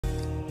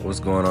What's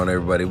going on,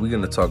 everybody? We're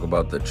going to talk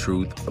about the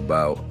truth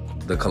about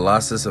the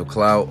Colossus of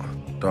Clout,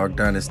 Dark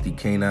Dynasty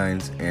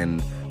canines,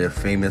 and their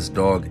famous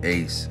dog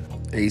Ace.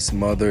 Ace's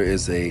mother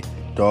is a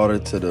daughter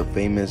to the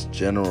famous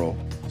general.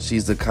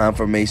 She's the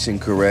confirmation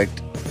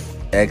correct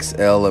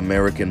XL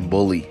American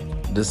bully.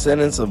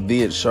 Descendants of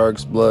Viet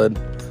Shark's blood,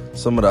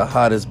 some of the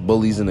hottest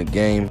bullies in the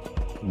game.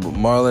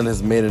 Marlon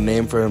has made a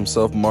name for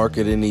himself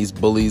marketing these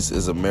bullies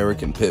as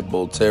American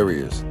Pitbull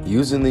Terriers.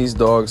 Using these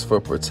dogs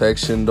for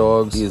protection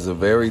dogs, he is a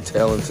very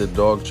talented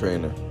dog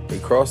trainer. He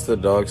crossed the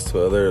dogs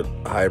to other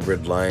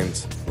hybrid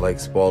lines like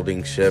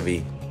Spalding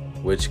Chevy,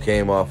 which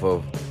came off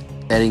of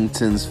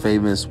Eddington's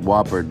famous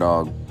Whopper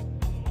dog.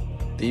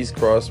 These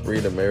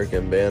crossbreed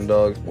American band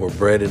dogs were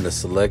bred in a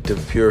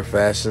selective, pure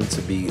fashion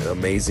to be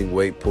amazing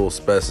weight pull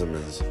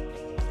specimens,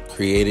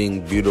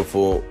 creating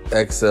beautiful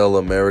XL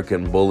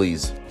American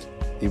bullies.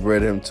 He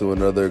bred him to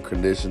another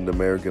conditioned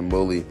American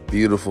bully,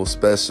 beautiful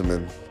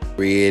specimen,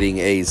 creating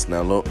Ace.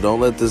 Now don't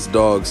let this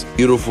dog's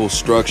beautiful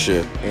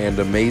structure and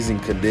amazing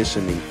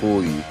conditioning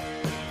fool you.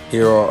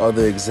 Here are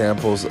other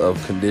examples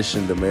of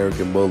conditioned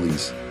American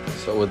bullies.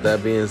 So with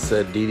that being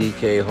said,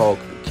 DDK Hulk,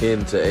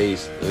 kin to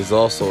Ace, is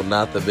also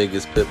not the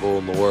biggest pit bull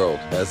in the world,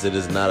 as it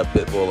is not a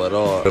pit bull at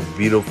all. A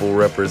beautiful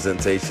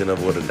representation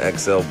of what an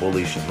XL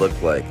bully should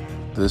look like.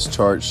 This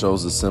chart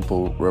shows a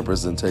simple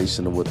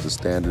representation of what the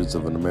standards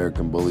of an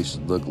American bully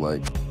should look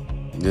like.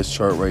 This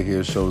chart right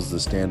here shows the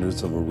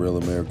standards of a real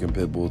American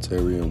Pit Bull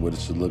Terrier and what it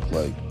should look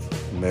like.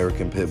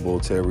 American Pit Bull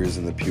Terriers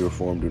in the pure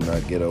form do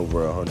not get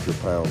over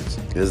 100 pounds,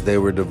 as they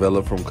were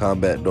developed from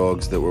combat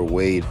dogs that were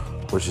weighed,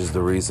 which is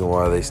the reason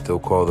why they still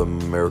call them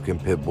American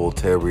Pit Bull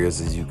Terriers.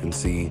 As you can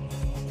see,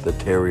 the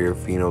terrier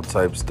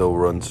phenotype still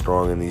runs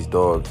strong in these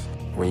dogs.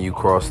 When you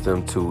cross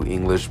them to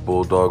English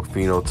Bulldog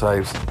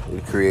phenotypes,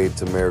 it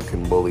creates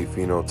American Bully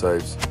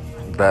phenotypes.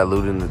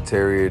 Diluting the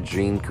Terrier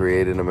gene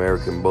created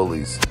American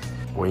Bullies.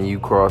 When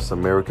you cross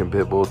American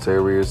Pit Bull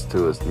Terriers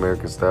to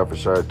American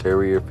Staffordshire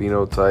Terrier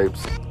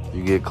phenotypes,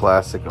 you get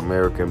classic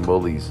American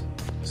Bullies.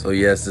 So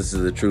yes, this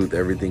is the truth.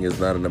 Everything is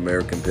not an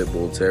American Pit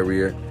Bull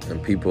Terrier,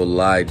 and people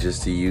lie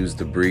just to use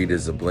the breed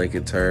as a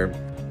blanket term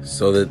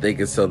so that they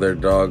can sell their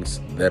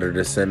dogs that are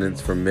descendants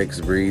from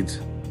mixed breeds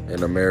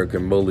and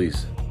American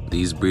Bullies.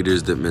 These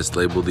breeders that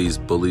mislabel these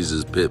bullies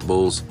as pit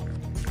bulls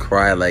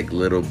cry like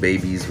little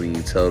babies when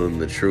you tell them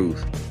the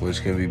truth,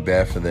 which can be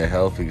bad for their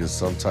health because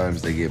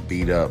sometimes they get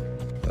beat up.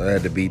 I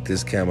had to beat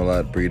this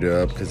Camelot breeder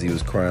up because he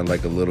was crying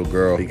like a little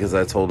girl because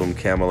I told him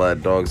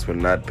Camelot dogs were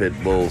not pit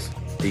bulls.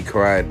 He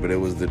cried, but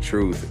it was the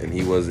truth, and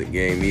he wasn't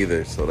game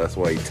either, so that's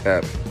why he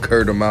tapped.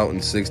 Curd him out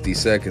in 60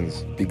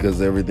 seconds because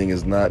everything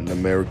is not an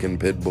American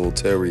Pit Bull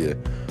Terrier.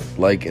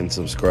 Like and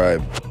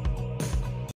subscribe.